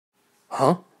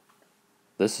Huh?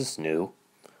 This is new.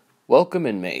 Welcome,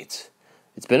 inmates.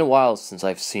 It's been a while since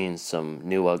I've seen some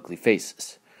new ugly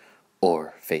faces.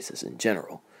 Or faces in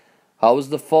general. How was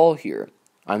the fall here?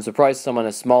 I'm surprised someone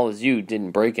as small as you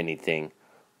didn't break anything,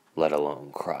 let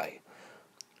alone cry.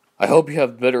 I hope you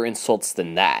have better insults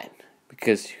than that,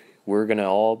 because we're gonna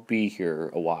all be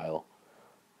here a while.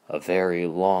 A very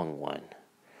long one.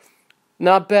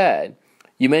 Not bad.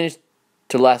 You managed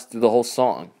to last through the whole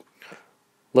song.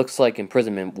 Looks like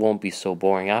imprisonment won't be so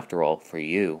boring after all for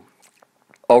you.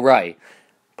 Oh, right.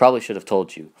 Probably should have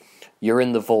told you. You're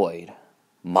in the void.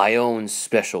 My own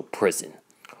special prison.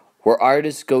 Where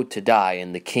artists go to die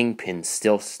and the kingpins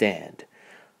still stand.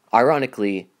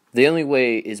 Ironically, the only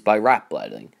way is by rap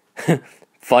battling.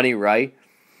 Funny, right?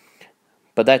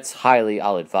 But that's highly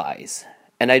I'll advise.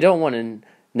 And I don't want to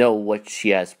know what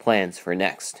she has plans for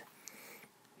next.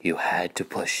 You had to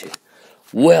push it.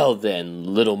 Well then,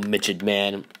 little midget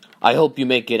man, I hope you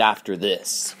make it after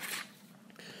this.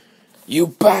 You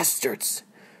bastards!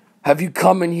 Have you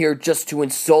come in here just to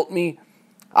insult me?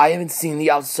 I haven't seen the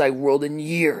outside world in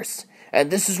years, and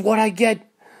this is what I get?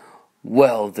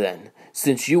 Well then,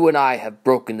 since you and I have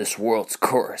broken this world's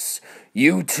curse,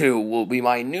 you two will be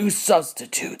my new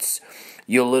substitutes,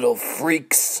 you little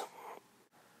freaks.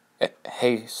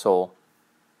 Hey, Soul.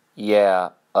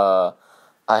 Yeah, I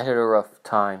had a rough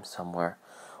time somewhere.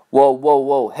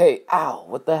 Whoa, hey, ow,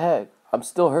 what the heck? I'm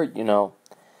still hurt, you know.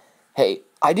 Hey,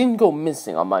 I didn't go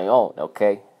missing on my own,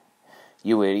 okay?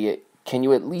 You idiot, can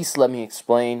you at least let me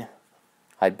explain?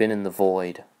 I've been in the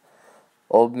void.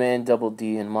 Old Man Double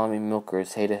D and Mommy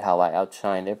Milkers hated how I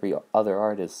outshined every other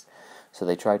artist, so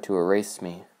they tried to erase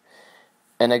me.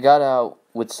 And I got out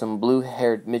with some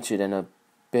blue-haired midget and a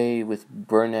bae with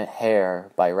brunette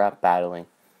hair by rap battling.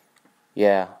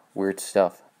 Yeah, weird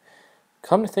stuff.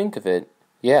 Come to think of it,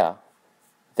 yeah.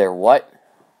 They're what?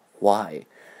 Why?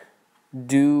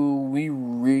 Do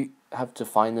we have to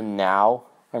find them now?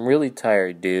 I'm really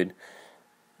tired, dude.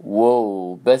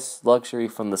 Whoa, best luxury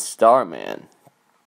from the Starman.